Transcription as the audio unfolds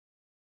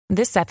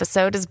This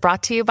episode is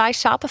brought to you by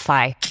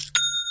Shopify.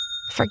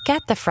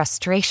 Forget the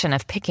frustration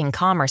of picking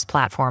commerce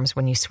platforms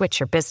when you switch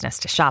your business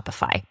to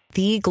Shopify,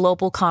 the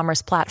global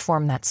commerce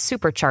platform that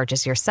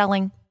supercharges your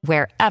selling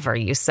wherever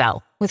you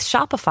sell. With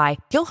Shopify,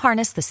 you'll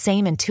harness the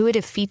same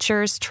intuitive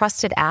features,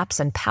 trusted apps,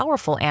 and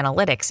powerful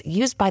analytics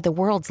used by the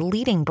world's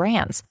leading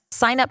brands.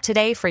 Sign up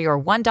today for your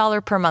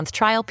 $1 per month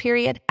trial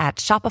period at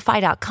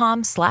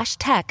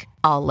shopify.com/tech,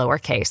 all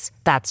lowercase.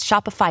 That's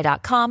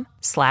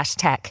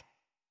shopify.com/tech.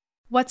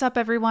 What's up,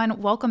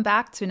 everyone? Welcome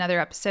back to another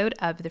episode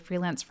of the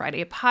Freelance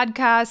Friday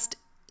podcast.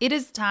 It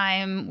is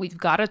time. We've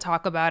got to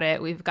talk about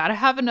it. We've got to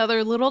have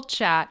another little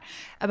chat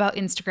about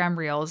Instagram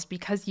Reels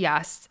because,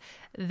 yes,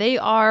 they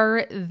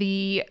are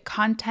the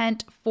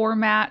content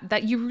format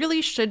that you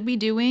really should be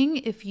doing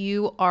if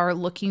you are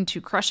looking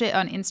to crush it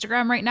on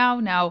Instagram right now.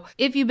 Now,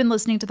 if you've been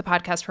listening to the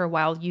podcast for a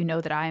while, you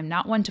know that I am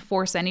not one to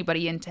force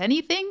anybody into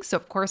anything. So,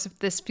 of course, if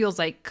this feels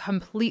like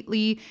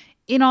completely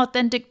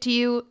inauthentic to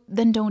you,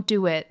 then don't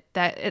do it.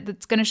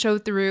 It's going to show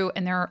through,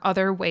 and there are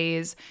other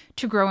ways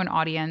to grow an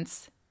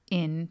audience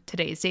in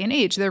today's day and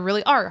age. There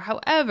really are.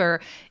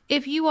 However,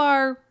 if you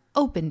are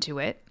open to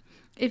it,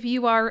 if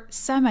you are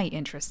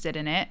semi-interested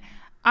in it,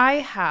 I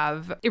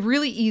have a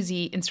really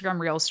easy Instagram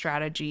Reels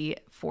strategy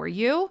for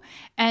you.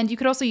 And you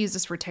could also use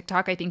this for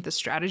TikTok. I think the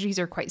strategies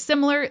are quite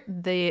similar.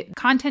 The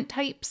content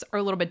types are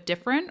a little bit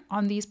different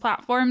on these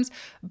platforms,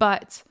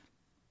 but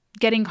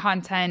getting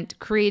content,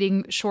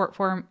 creating short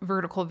form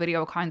vertical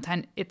video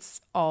content, it's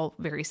all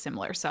very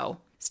similar. So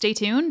stay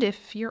tuned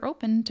if you're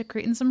open to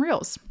creating some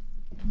Reels.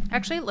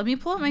 Actually, let me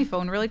pull up my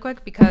phone really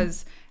quick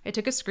because I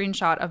took a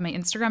screenshot of my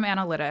Instagram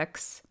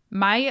analytics.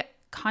 My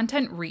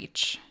content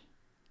reach,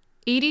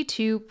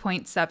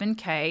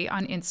 82.7K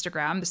on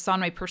Instagram. This is on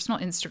my personal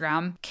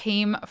Instagram,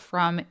 came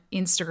from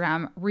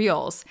Instagram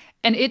Reels.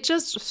 And it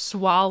just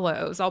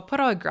swallows. I'll put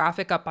a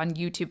graphic up on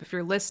YouTube if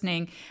you're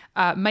listening.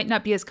 Might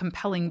not be as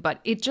compelling, but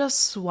it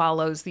just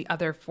swallows the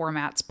other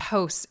formats.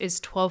 Posts is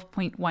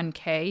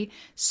 12.1K,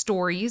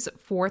 stories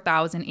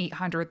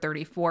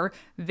 4,834,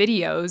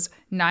 videos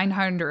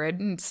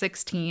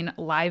 916,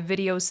 live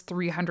videos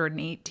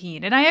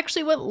 318. And I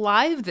actually went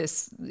live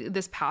this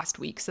past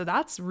week, so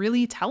that's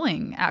really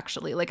telling.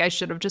 Actually, like I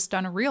should have just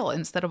done a reel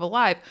instead of a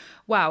live.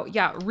 Wow,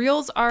 yeah,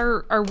 Reels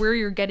are where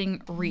you're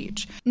getting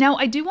reach. Now,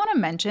 I do want to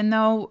mention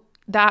though,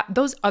 that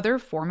those other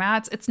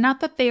formats, it's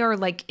not that they are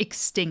like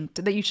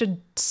extinct, that you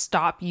should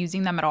stop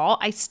using them at all.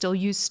 I still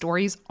use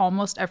stories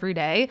almost every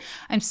day.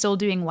 I'm still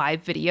doing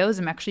live videos.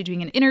 I'm actually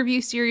doing an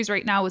interview series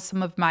right now with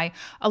some of my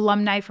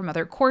alumni from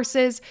other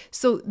courses.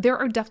 So there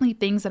are definitely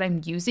things that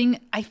I'm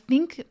using. I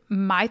think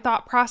my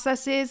thought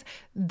process is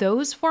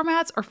those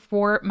formats are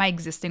for my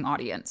existing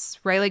audience,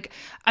 right? Like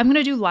I'm going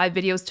to do live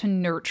videos to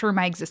nurture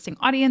my existing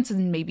audience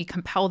and maybe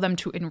compel them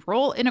to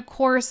enroll in a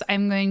course.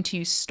 I'm going to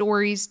use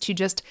stories to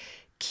just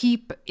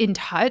keep in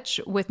touch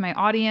with my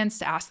audience,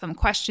 to ask them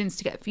questions,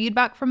 to get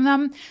feedback from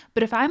them.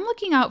 But if I'm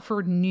looking out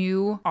for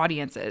new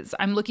audiences,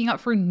 I'm looking out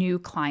for new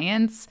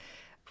clients,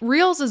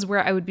 Reels is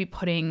where I would be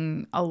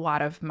putting a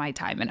lot of my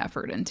time and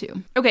effort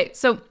into. Okay,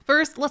 so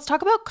first, let's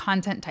talk about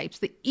content types,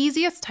 the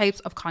easiest types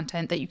of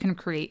content that you can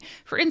create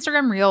for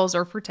Instagram Reels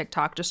or for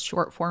TikTok, just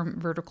short form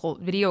vertical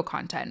video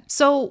content.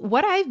 So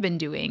what I've been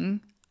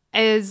doing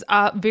is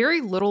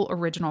very little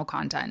original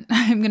content.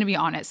 I'm going to be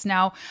honest.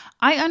 Now,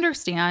 I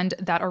understand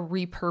that a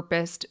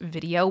repurposed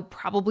video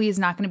probably is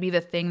not going to be the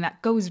thing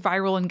that goes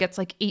viral and gets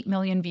like 8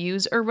 million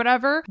views or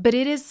whatever, but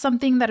it is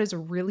something that is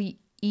really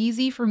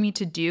easy for me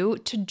to do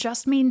to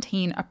just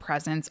maintain a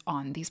presence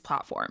on these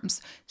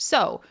platforms.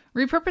 So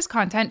repurposed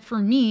content for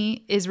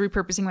me is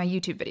repurposing my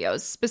YouTube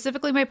videos,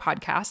 specifically my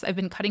podcasts. I've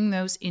been cutting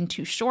those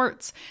into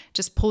shorts,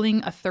 just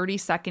pulling a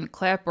 30-second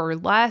clip or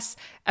less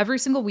every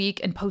single week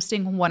and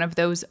posting one of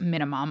those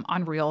minimum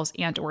on Reels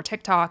and or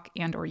TikTok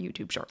and or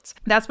YouTube Shorts.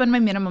 That's been my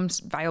minimum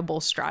viable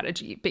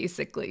strategy,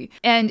 basically.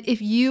 And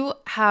if you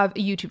have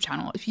a YouTube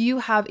channel, if you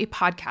have a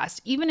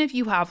podcast, even if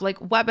you have like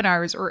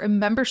webinars or a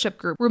membership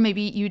group where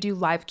maybe you do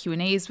live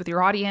Q&As with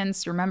your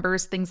audience, your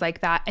members, things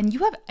like that, and you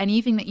have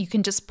anything that you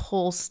can just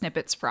pull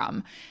snippets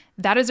from,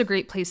 that is a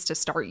great place to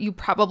start. You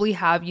probably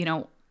have,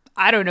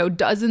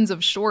 dozens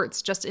of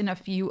shorts just in a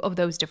few of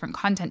those different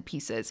content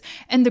pieces.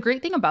 And the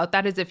great thing about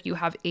that is if you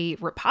have a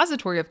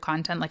repository of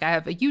content, like I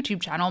have a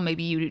YouTube channel,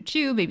 maybe you do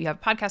too, maybe you have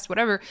a podcast,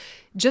 whatever,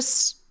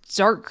 just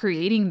start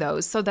creating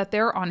those so that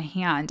they're on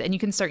hand and you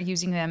can start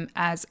using them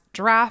as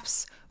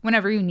drafts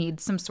whenever you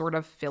need some sort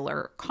of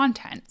filler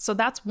content. So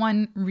that's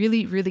one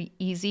really, really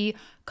easy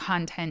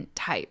content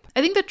type.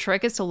 I think the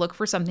trick is to look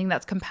for something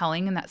that's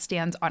compelling and that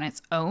stands on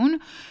its own.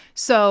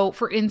 So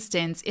for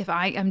instance, if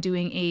I am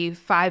doing a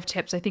 5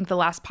 tips, I think the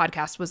last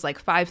podcast was like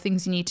 5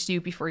 things you need to do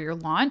before your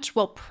launch.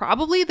 Well,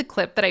 probably the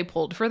clip that I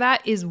pulled for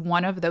that is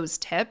one of those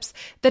tips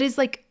that is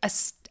like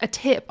a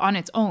tip on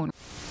its own.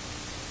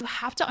 You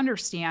have to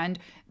understand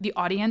the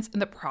audience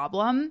and the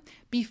problem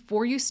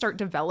before you start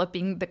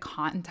developing the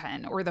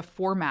content or the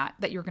format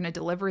that you're going to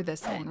deliver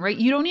this in, right?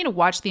 You don't need to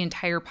watch the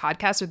entire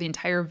podcast or the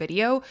entire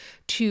video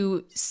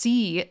to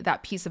see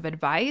that piece of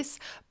advice,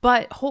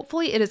 but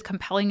hopefully it is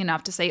compelling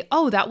enough to say,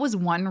 oh, that was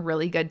one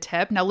really good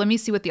tip. Now let me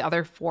see what the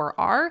other 4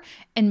 are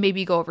and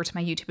maybe go over to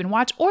my YouTube and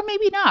watch, or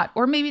maybe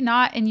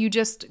not. And you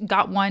just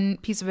got one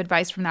piece of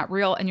advice from that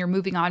reel and you're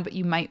moving on, but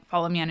you might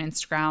follow me on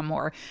Instagram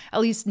or at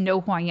least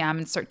know who I am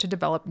and start to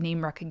develop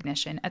name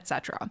recognition,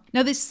 etc.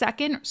 Now, the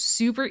second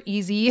super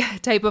easy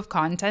type of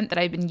content that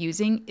I've been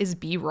using is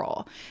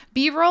B-roll.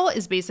 B-roll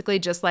is basically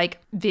just like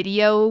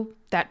video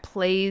that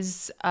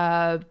plays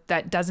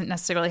that doesn't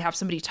necessarily have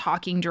somebody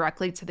talking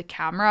directly to the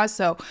camera.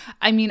 So,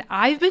 I mean,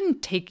 I've been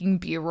taking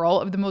B-roll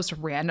of the most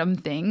random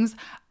things.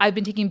 I've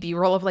been taking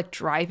B-roll of like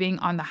driving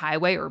on the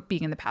highway or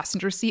being in the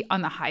passenger seat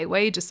on the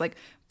highway, just like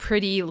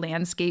pretty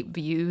landscape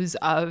views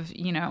of,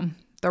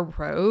 the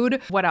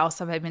road. What else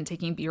have I been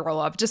taking B-roll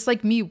of? Just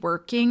like me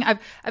working. I've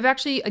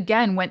actually,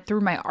 again, went through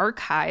my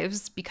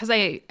archives because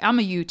I am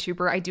a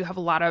YouTuber. I do have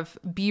a lot of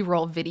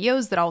B-roll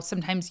videos that I'll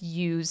sometimes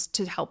use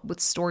to help with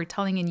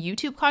storytelling and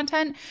YouTube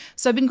content.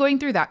 So I've been going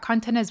through that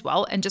content as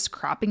well and just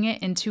cropping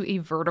it into a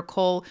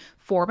vertical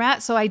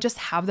format. So I just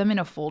have them in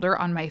a folder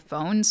on my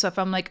phone. So if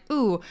I'm like,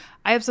 ooh,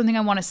 I have something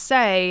I want to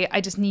say,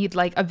 I just need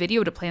like a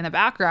video to play in the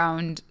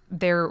background,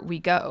 there we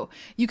go.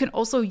 You can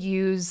also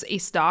use a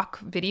stock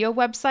video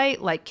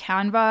website like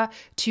Canva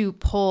to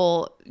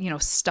pull,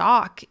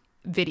 stock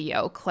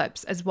video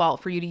clips as well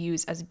for you to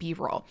use as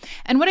B-roll.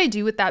 And what I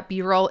do with that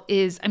B-roll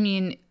is,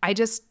 I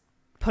just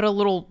put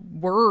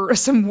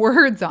some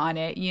words on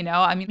it,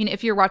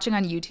 if you're watching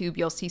on YouTube,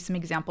 you'll see some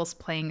examples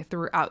playing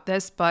throughout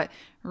this, but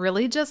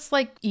really just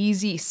like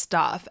easy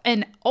stuff.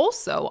 And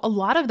also a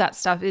lot of that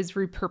stuff is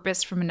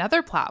repurposed from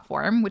another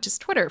platform, which is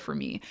Twitter for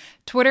me.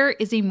 Twitter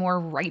is a more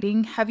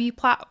writing heavy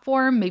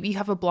platform. Maybe you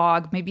have a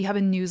blog, maybe you have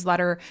a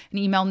newsletter, an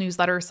email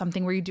newsletter or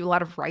something where you do a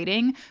lot of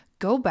writing.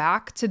 Go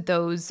back to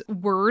those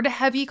word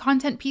heavy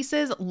content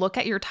pieces, look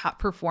at your top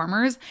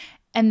performers,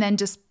 and then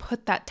just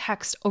put that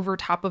text over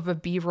top of a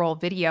B-roll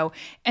video.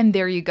 And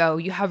there you go.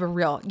 You have a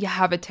reel, you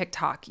have a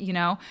TikTok,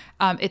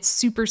 it's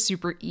super,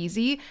 super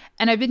easy.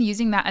 And I've been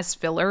using that as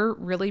filler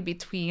really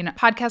between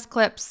podcast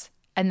clips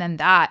and then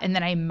that. And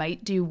then I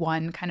might do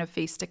one kind of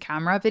face to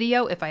camera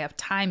video if I have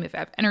time, if I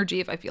have energy,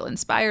 if I feel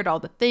inspired, all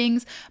the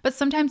things. But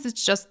sometimes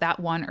it's just that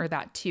one or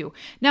that two.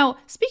 Now,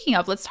 speaking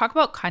of, let's talk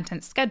about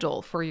content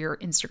schedule for your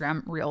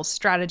Instagram Reels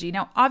strategy.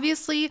 Now,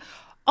 obviously,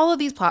 all of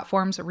these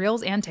platforms,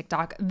 Reels and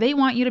TikTok, they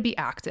want you to be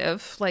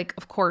active. Like,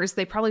 of course,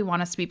 they probably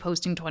want us to be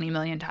posting 20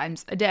 million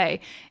times a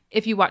day.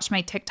 If you watch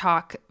my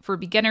TikTok for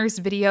beginners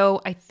video,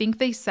 I think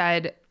they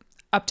said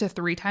up to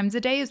 3 times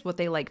a day is what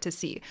they like to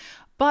see.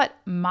 But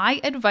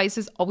my advice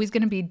is always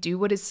going to be do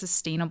what is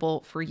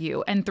sustainable for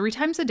you. And 3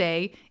 times a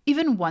day,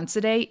 even once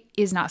a day,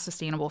 is not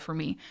sustainable for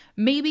me.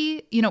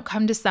 Maybe,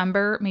 come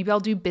December, maybe I'll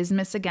do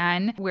Business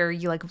again, where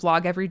you like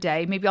vlog every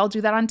day. Maybe I'll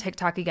do that on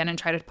TikTok again and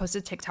try to post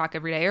a TikTok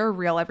every day or a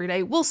reel every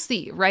day. We'll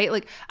see, right?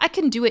 Like I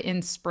can do it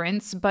in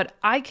sprints, but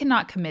I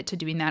cannot commit to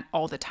doing that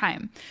all the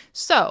time.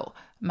 So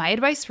my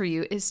advice for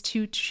you is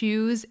to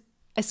choose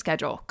a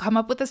schedule. Come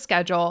up with a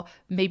schedule.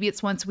 Maybe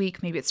it's once a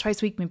week, maybe it's twice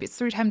a week, maybe it's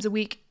 3 times a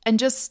week, and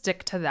just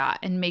stick to that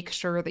and make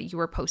sure that you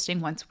are posting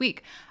once a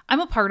week. I'm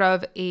a part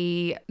of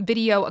a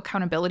video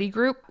accountability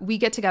group. We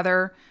get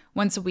together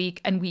once a week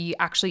and we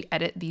actually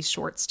edit these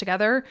shorts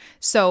together.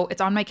 So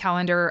it's on my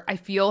calendar. I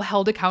feel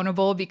held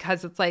accountable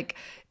because it's like,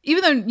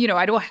 even though,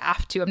 I don't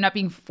have to, I'm not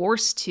being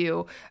forced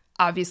to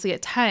obviously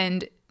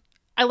attend,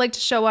 I like to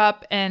show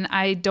up and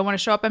I don't want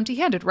to show up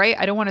empty-handed, right?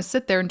 I don't want to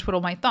sit there and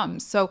twiddle my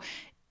thumbs. So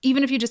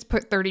even if you just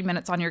put 30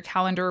 minutes on your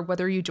calendar,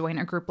 whether you join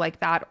a group like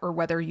that or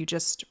whether you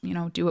just,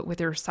 do it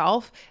with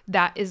yourself,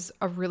 that is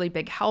a really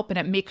big help. And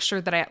it makes sure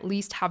that I at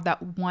least have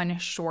that one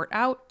short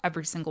out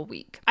every single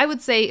week. I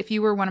would say if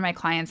you were one of my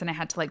clients and I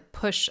had to like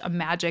push a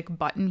magic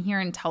button here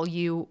and tell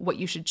you what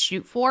you should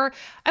shoot for,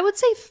 I would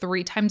say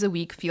 3 times a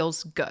week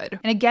feels good.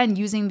 And again,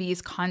 using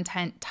these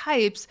content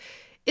types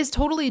is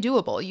totally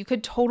doable. You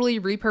could totally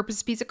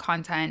repurpose a piece of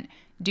content,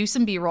 do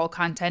some B-roll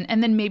content,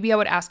 and then maybe I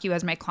would ask you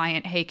as my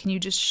client, hey, can you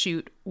just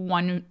shoot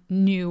one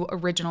new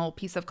original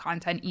piece of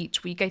content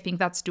each week? I think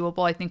that's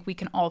doable. I think we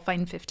can all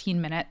find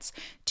 15 minutes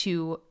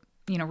to,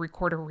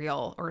 record a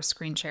reel or a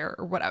screen share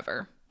or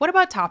whatever. What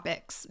about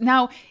topics?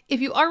 Now,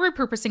 if you are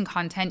repurposing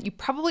content, you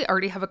probably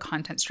already have a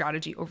content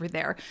strategy over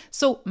there.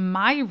 So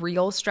my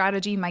reel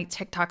strategy, my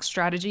TikTok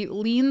strategy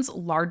leans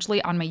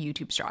largely on my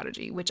YouTube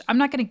strategy, which I'm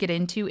not going to get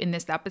into in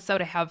this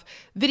episode. I have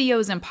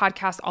videos and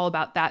podcasts all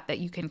about that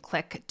you can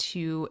click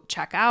to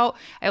check out.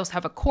 I also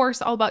have a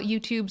course all about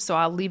YouTube, so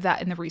I'll leave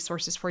that in the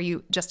resources for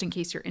you just in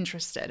case you're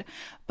interested.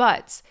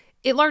 But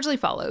it largely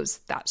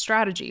follows that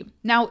strategy.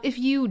 Now, if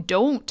you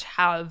don't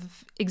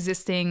have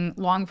existing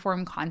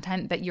long-form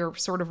content that you're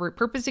sort of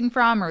repurposing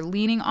from or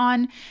leaning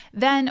on,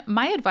 then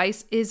my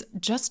advice is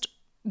just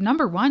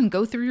number one,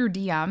 go through your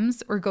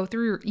DMs or go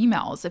through your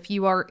emails. If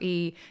you are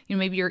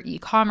maybe you're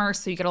e-commerce,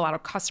 so you get a lot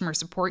of customer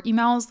support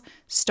emails,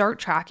 start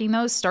tracking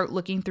those, start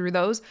looking through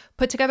those,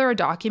 put together a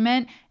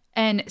document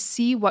and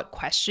see what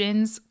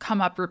questions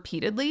come up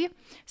repeatedly.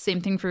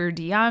 Same thing for your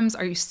DMs.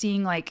 Are you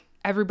seeing like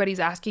everybody's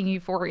asking you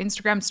for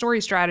Instagram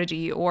story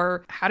strategy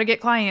or how to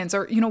get clients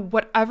or,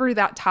 whatever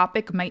that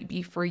topic might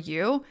be for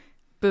you?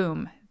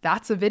 Boom,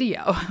 that's a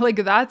video.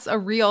 Like that's a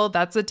reel,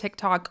 that's a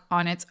TikTok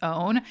on its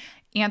own.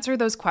 Answer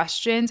those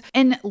questions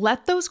and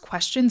let those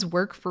questions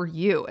work for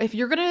you. If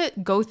you're going to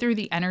go through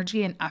the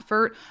energy and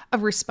effort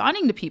of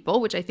responding to people,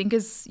 which I think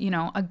is,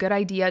 a good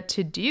idea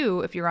to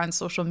do if you're on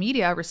social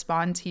media,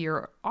 respond to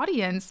your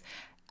audience,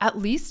 at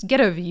least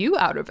get a view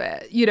out of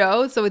it,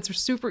 So it's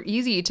super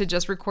easy to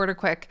just record a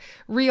quick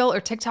reel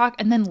or TikTok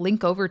and then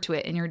link over to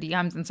it in your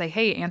DMs and say,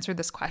 hey, answer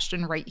this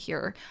question right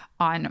here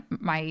on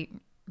my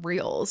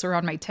reels or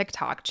on my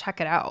TikTok, check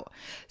it out.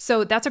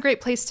 So that's a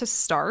great place to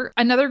start.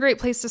 Another great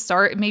place to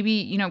start,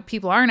 maybe,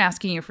 people aren't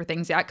asking you for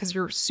things yet because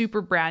you're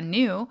super brand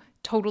new.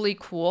 Totally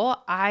cool.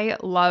 I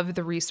love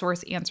the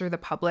resource Answer the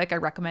Public. I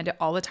recommend it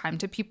all the time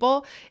to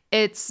people.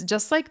 It's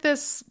just like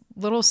this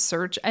little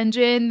search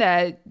engine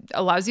that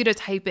allows you to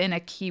type in a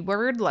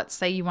keyword. Let's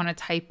say you want to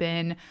type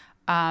in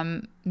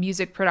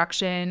music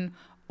production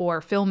or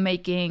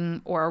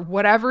filmmaking or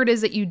whatever it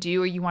is that you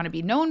do or you want to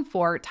be known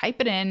for, type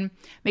it in.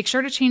 Make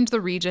sure to change the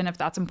region if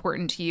that's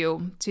important to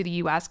you to the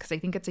US, because I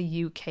think it's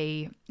a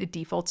UK, it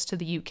defaults to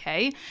the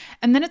UK.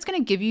 And then it's going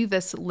to give you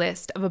this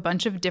list of a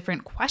bunch of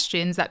different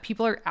questions that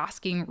people are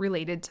asking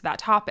related to that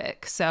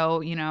topic.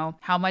 So,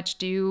 how much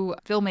do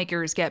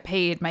filmmakers get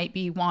paid might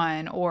be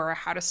one, or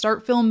how to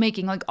start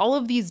filmmaking, like all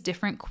of these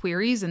different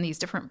queries and these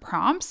different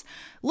prompts.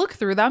 Look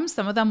through them.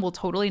 Some of them will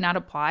totally not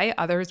apply.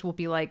 Others will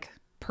be like,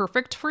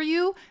 perfect for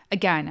you.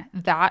 Again,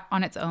 that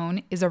on its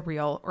own is a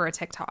reel or a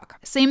TikTok.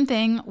 Same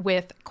thing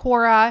with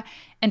Quora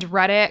and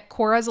Reddit.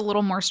 Quora is a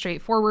little more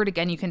straightforward.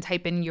 Again, you can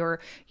type in your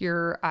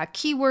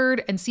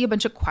keyword and see a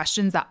bunch of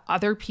questions that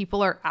other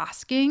people are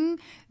asking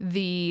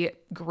the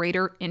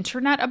greater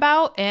internet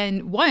about.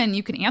 And one,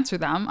 you can answer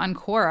them on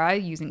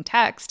Quora using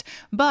text,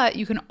 but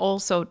you can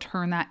also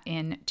turn that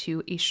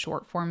into a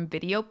short form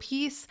video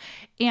piece.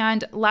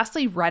 And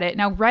lastly, Reddit.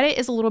 Now, Reddit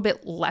is a little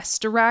bit less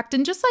direct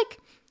and just like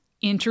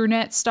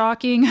internet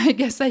stalking, I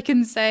guess I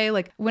can say.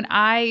 Like when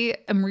I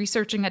am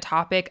researching a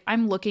topic,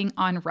 I'm looking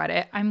on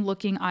Reddit, I'm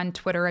looking on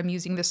Twitter, I'm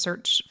using the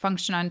search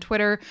function on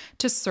Twitter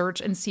to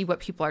search and see what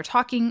people are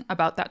talking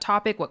about that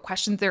topic, what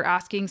questions they're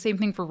asking. Same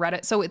thing for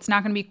Reddit. So it's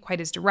not going to be quite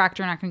as direct.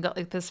 You're not going to get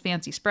like this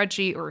fancy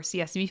spreadsheet or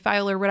CSV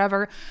file or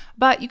whatever,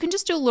 but you can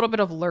just do a little bit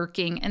of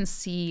lurking and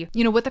see,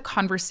 what the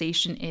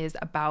conversation is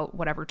about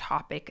whatever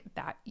topic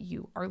that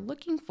you are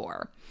looking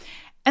for.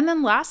 And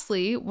then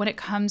lastly, when it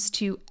comes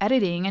to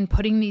editing and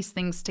putting these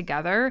things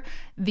together,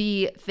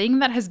 the thing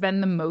that has been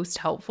the most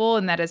helpful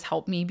and that has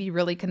helped me be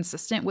really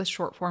consistent with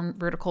short form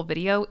vertical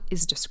video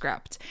is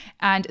Descript.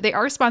 And they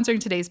are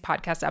sponsoring today's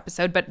podcast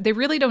episode, but they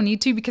really don't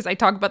need to because I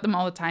talk about them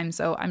all the time.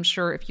 So I'm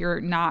sure if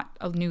you're not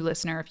a new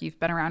listener, if you've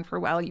been around for a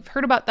while, you've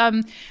heard about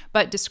them.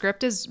 But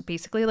Descript is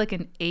basically like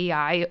an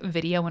AI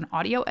video and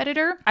audio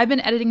editor. I've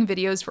been editing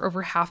videos for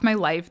over half my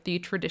life the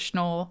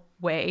traditional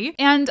way.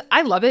 And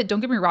I love it.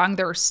 Don't get me wrong.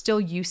 There are still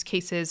use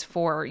cases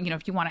for,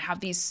 if you want to have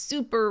these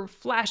super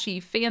flashy,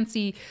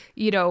 fancy,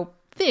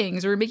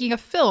 things or making a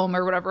film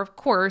or whatever. Of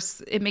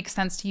course, it makes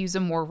sense to use a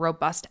more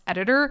robust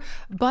editor.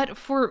 But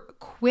for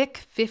quick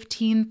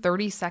 15,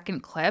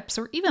 30-second clips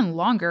or even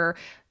longer,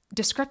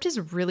 Descript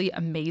is really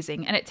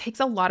amazing. And it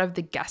takes a lot of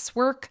the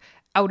guesswork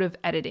out of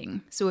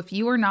editing. So if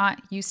you are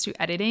not used to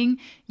editing,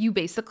 you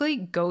basically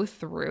go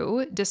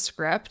through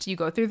Descript, you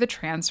go through the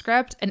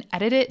transcript and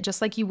edit it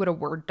just like you would a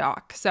Word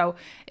doc. So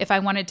if I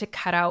wanted to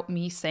cut out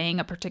me saying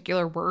a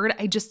particular word,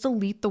 I just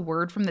delete the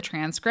word from the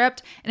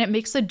transcript and it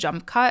makes a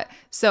jump cut.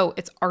 So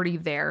it's already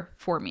there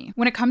for me.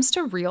 When it comes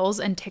to Reels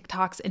and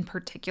TikToks in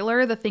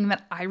particular, the thing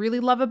that I really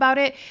love about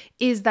it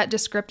is that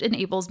Descript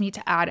enables me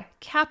to add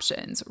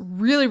captions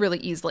really, really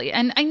easily.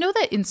 And I know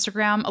that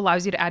Instagram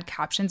allows you to add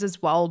captions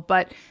as well,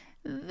 but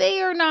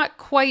they are not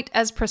quite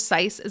as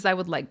precise as I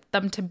would like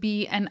them to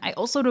be. And I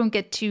also don't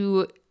get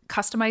to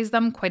customize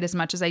them quite as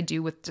much as I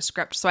do with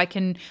Descript. So I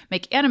can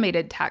make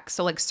animated text.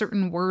 So like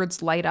certain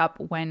words light up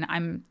when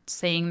I'm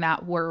saying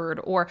that word,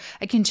 or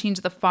I can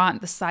change the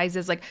font, the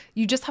sizes. Like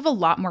you just have a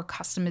lot more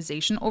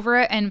customization over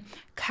it. And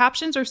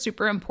captions are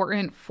super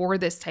important for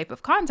this type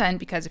of content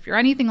because if you're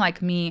anything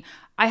like me,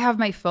 I have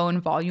my phone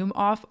volume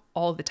off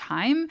all the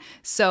time.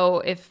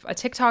 So if a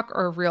TikTok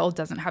or a Reel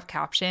doesn't have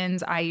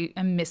captions, I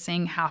am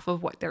missing half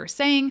of what they're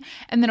saying.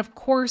 And then of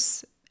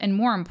course, and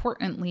more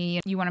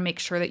importantly, you want to make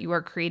sure that you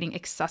are creating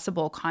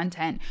accessible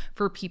content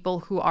for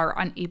people who are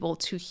unable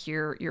to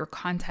hear your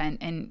content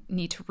and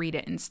need to read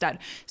it instead.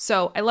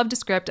 So I love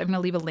Descript. I'm going to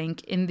leave a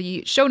link in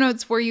the show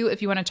notes for you if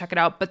you want to check it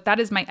out. But that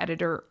is my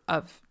editor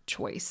of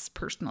choice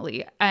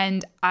personally.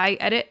 And I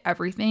edit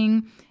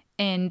everything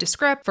in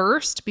Descript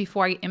first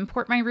before I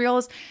import my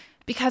Reels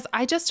because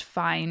I just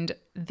find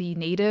the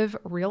native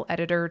Reel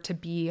editor to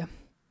be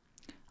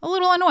a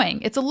little annoying.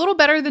 It's a little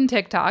better than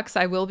TikToks,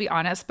 I will be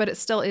honest, but it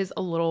still is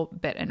a little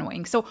bit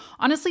annoying. So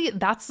honestly,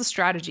 that's the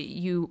strategy.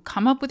 You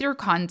come up with your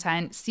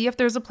content, see if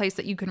there's a place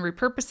that you can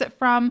repurpose it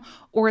from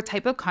or a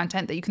type of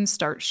content that you can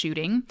start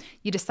shooting.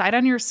 You decide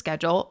on your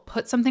schedule,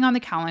 put something on the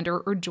calendar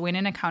or join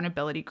an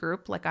accountability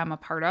group like I'm a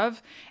part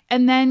of.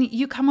 And then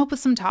you come up with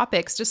some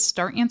topics, just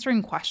start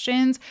answering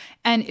questions.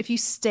 And if you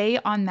stay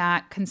on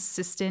that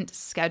consistent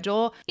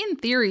schedule, in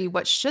theory,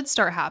 what should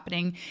start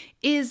happening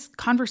is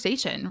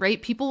conversation,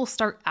 right? People will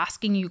start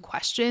asking you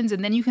questions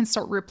and then you can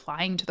start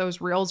replying to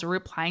those reels or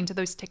replying to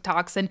those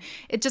TikToks. And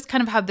it just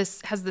kind of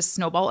has this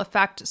snowball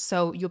effect.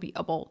 So you'll be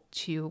able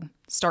to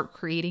start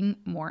creating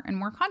more and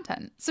more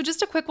content. So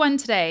just a quick one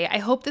today. I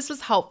hope this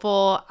was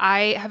helpful.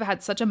 I have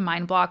had such a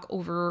mind block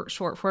over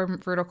short form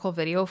vertical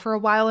video for a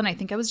while, and I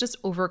think I was just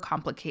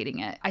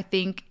overcomplicating it. I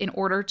think in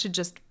order to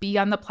just be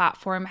on the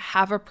platform,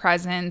 have a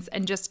presence,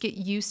 and just get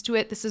used to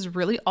it, this is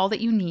really all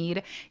that you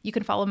need. You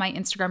can follow my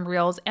Instagram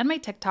reels and my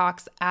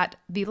TikToks at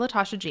the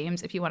Latasha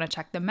James if you want to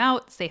check them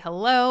out, say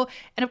hello.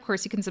 And of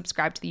course, you can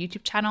subscribe to the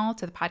YouTube channel,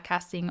 to the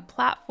podcasting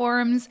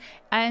platforms.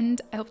 And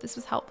I hope this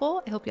was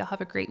helpful. I hope y'all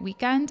have a great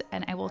weekend,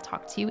 and I will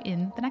talk to you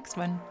in the next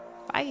one.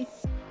 Bye.